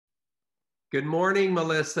Good morning,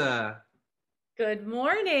 Melissa. Good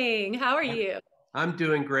morning. How are you? I'm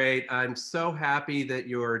doing great. I'm so happy that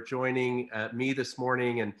you're joining me this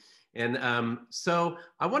morning, and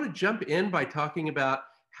I want to jump in by talking about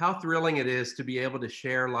how thrilling it is to be able to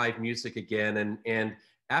share live music again. And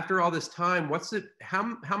after all this time, what's it?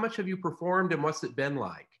 How much have you performed, and what's it been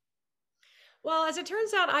like? Well, as it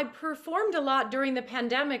turns out, I performed a lot during the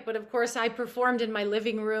pandemic, but of course, I performed in my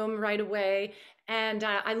living room right away. And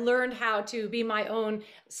I learned how to be my own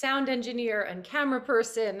sound engineer and camera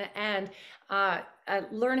person and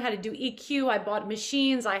learn how to do EQ. I bought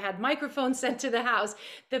machines, I had microphones sent to the house.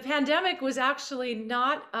 The pandemic was actually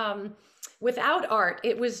not without art,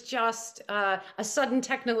 it was just a sudden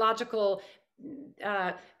technological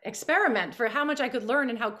experiment for how much I could learn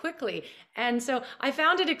and how quickly. And so I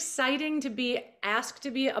found it exciting to be asked to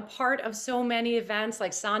be a part of so many events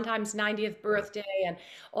like Sondheim's 90th birthday and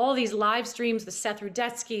all these live streams, the Seth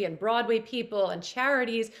Rudetsky and Broadway people and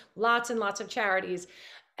charities, lots and lots of charities.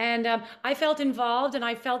 And I felt involved and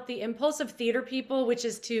I felt the impulse of theater people, which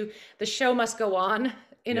is to the show must go on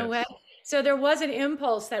in a way. Yes. So there was an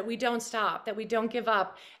impulse that we don't stop, that we don't give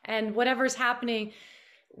up. And whatever's happening,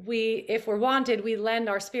 if we're wanted, we lend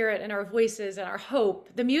our spirit and our voices and our hope.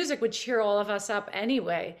 The music would cheer all of us up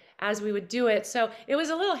anyway as we would do it. So it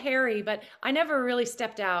was a little hairy, but I never really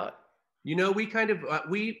stepped out. You know, we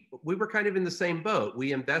were kind of in the same boat.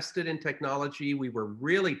 We invested in technology. We were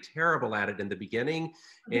really terrible at it in the beginning,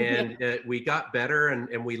 and we got better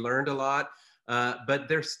and we learned a lot. But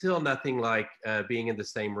there's still nothing like being in the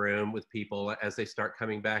same room with people as they start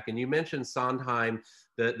coming back. And you mentioned Sondheim,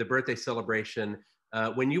 the birthday celebration.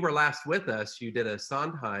 When you were last with us, you did a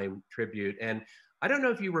Sondheim tribute, and I don't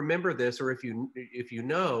know if you remember this or if you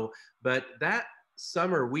know, but that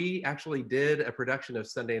summer we actually did a production of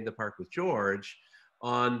Sunday in the Park with George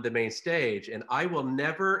on the main stage, and I will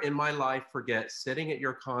never in my life forget sitting at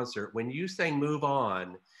your concert when you sang "Move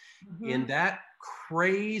On" in Mhm. that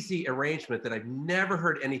crazy arrangement that I've never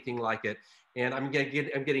heard anything like it, and I'm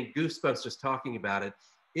getting goosebumps just talking about it.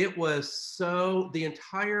 It was so, the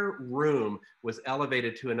entire room was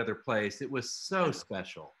elevated to another place. It was so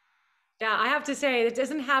special. Yeah, I have to say it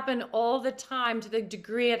doesn't happen all the time to the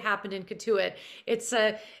degree it happened in Cotuit. It's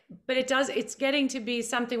a, but it does. It's getting to be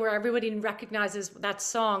something where everybody recognizes that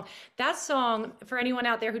song. That song, for anyone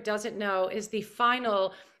out there who doesn't know, is the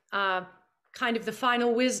final, kind of the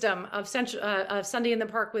final wisdom of Sunday in the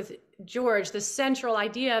Park with George. The central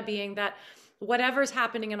idea being that whatever's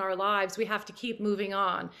happening in our lives, we have to keep moving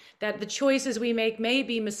on. That the choices we make may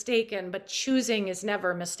be mistaken, but choosing is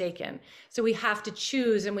never mistaken. So we have to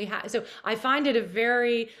choose, and we have. So I find it a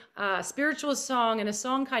very spiritual song and a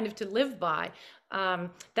song kind of to live by.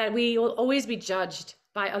 That we will always be judged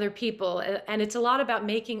by other people, and it's a lot about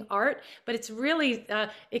making art, but it's really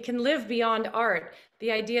it can live beyond art.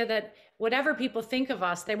 The idea that whatever people think of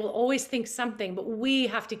us, they will always think something, but we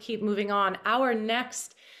have to keep moving on. Our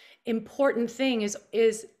next important thing is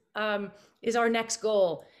our next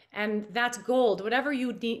goal, and that's gold. Whatever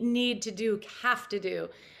you need to do, have to do,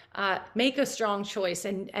 make a strong choice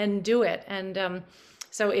and do it. And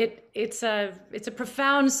so it's a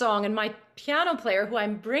profound song. And my piano player, who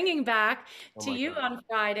I'm bringing back Oh to my you God. on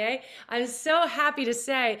Friday, I'm so happy to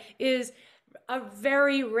say is a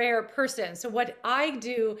very rare person. So what I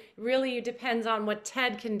do really depends on what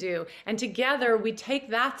Ted can do. And together we take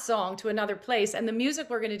that song to another place. And the music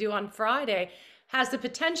we're going to do on Friday has the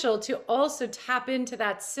potential to also tap into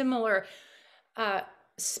that similar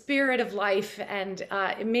spirit of life, and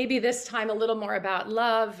maybe this time a little more about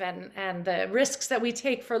love and the risks that we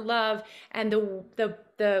take for love, and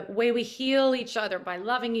the way we heal each other by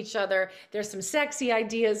loving each other. There's some sexy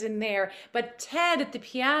ideas in there, but Ted at the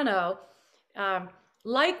piano, um,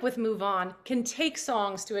 like with Move On, can take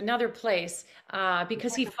songs to another place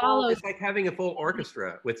because he follows. It's like having a full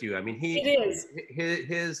orchestra with you. I mean, It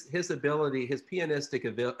is. his ability, his pianistic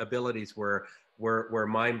abilities were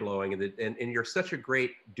mind blowing, and you're such a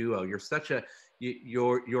great duo. You're such a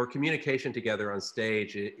your communication together on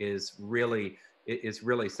stage is really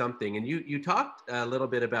something. And you talked a little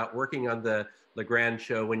bit about working on the Legrand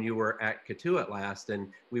show when you were at Cotuit last,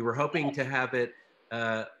 and we were hoping to have it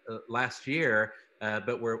last year,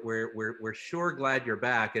 but we're sure glad you're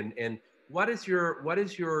back. And what is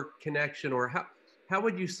your connection, or how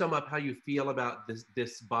would you sum up how you feel about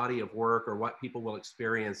this body of work, or what people will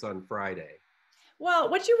experience on Friday?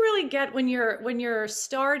 Well, what you really get when you're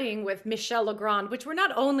starting with Michel Legrand, which we're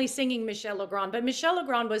not only singing Michel Legrand, but Michel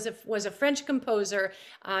Legrand was a French composer.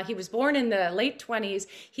 He was born in the late 20s.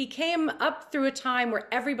 He came up through a time where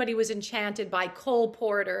everybody was enchanted by Cole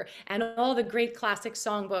Porter and all the great classic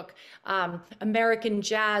songbook, American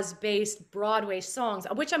jazz-based Broadway songs,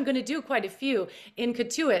 of which I'm going to do quite a few in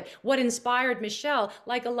Cotuit. What inspired Michel,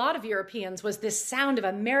 like a lot of Europeans, was this sound of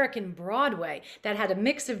American Broadway that had a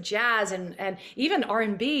mix of jazz and even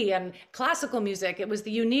R&B and classical music. It was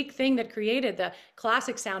the unique thing that created the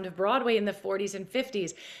classic sound of Broadway in the 40s and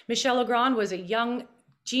 50s. Michel Legrand was a young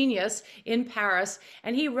genius in Paris,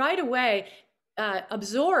 and he right away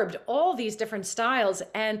absorbed all these different styles.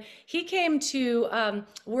 And he came to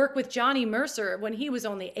work with Johnny Mercer when he was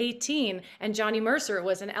only 18, and Johnny Mercer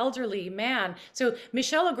was an elderly man. So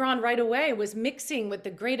Michel Legrand right away was mixing with the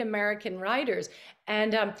great American writers.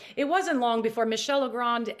 And it wasn't long before Michel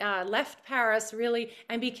Legrand left Paris, really,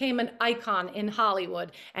 and became an icon in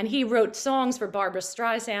Hollywood. And he wrote songs for Barbra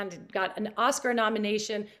Streisand, got an Oscar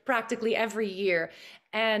nomination practically every year.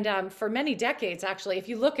 And for many decades, actually, if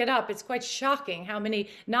you look it up, it's quite shocking how many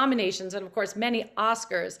nominations and, of course, many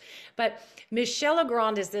Oscars. But Michel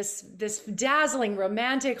Legrand is this dazzling,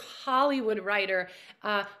 romantic Hollywood writer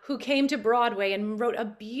who came to Broadway and wrote a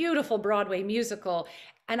beautiful Broadway musical.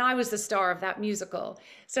 And I was the star of that musical.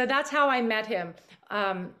 So that's how I met him.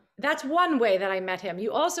 That's one way that I met him.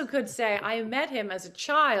 You also could say I met him as a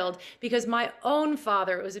child because my own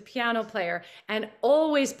father was a piano player and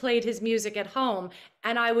always played his music at home.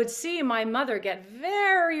 And I would see my mother get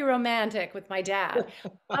very romantic with my dad.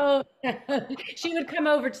 Oh, she would come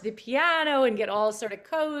over to the piano and get all sort of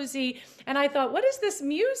cozy. And I thought, what is this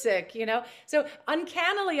music? You know? So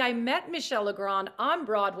uncannily, I met Michel Legrand on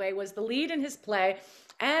Broadway, was the lead in his play.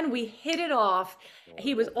 And we hit it off.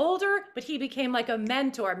 He was older, but he became like a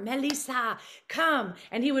mentor. Melissa, come.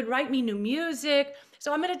 And he would write me new music.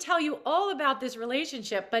 So I'm going to tell you all about this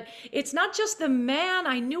relationship, but it's not just the man.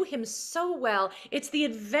 I knew him so well. It's the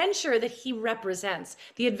adventure that he represents,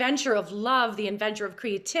 the adventure of love, the adventure of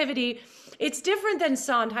creativity. It's different than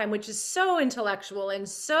Sondheim, which is so intellectual and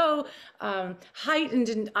so heightened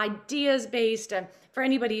and ideas-based. And for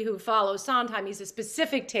anybody who follows Sondheim, he's a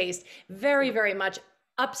specific taste, very, very much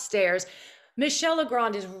upstairs. Michel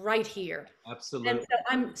Legrand is right here. Absolutely. And so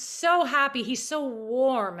I'm so happy. He's so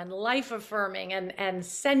warm and life-affirming and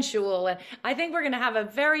sensual. And I think we're going to have a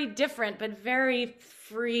very different but very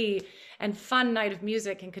free and fun night of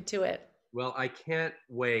music in Cotuit. Well, I can't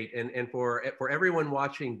wait. And for everyone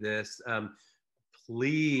watching this,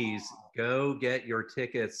 please go get your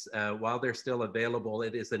tickets while they're still available.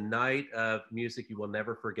 It is a night of music you will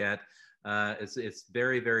never forget. It's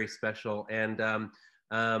very, very special. And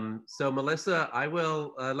so Melissa, I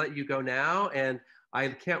will let you go now, and I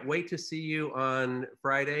can't wait to see you on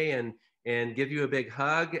Friday and give you a big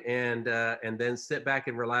hug and then sit back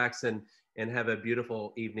and relax and have a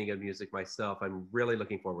beautiful evening of music myself. I'm really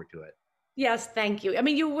looking forward to it. Yes, thank you. I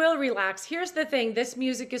mean, you will relax. Here's the thing. This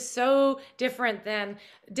music is so different than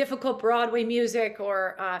difficult Broadway music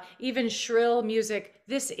or even shrill music.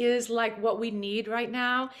 This is like what we need right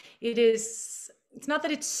now. It's not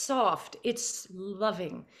that it's soft, it's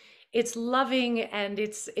loving. It's loving, and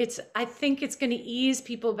I think it's going to ease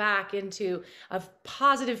people back into a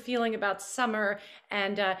positive feeling about summer.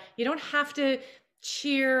 And you don't have to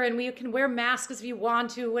cheer, and we can wear masks if you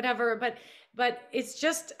want to, whatever. But it's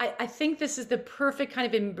just, I think this is the perfect kind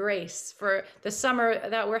of embrace for the summer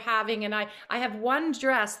that we're having. And I have one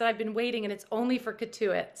dress that I've been waiting, and it's only for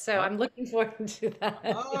Cotuit. So I'm looking forward to that.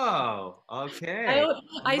 Oh, okay.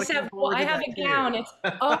 I have a gown. It's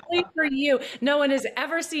only for you. No one has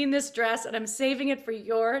ever seen this dress, and I'm saving it for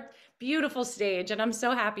your beautiful stage. And I'm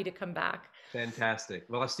so happy to come back. Fantastic.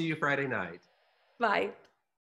 Well, I'll see you Friday night. Bye.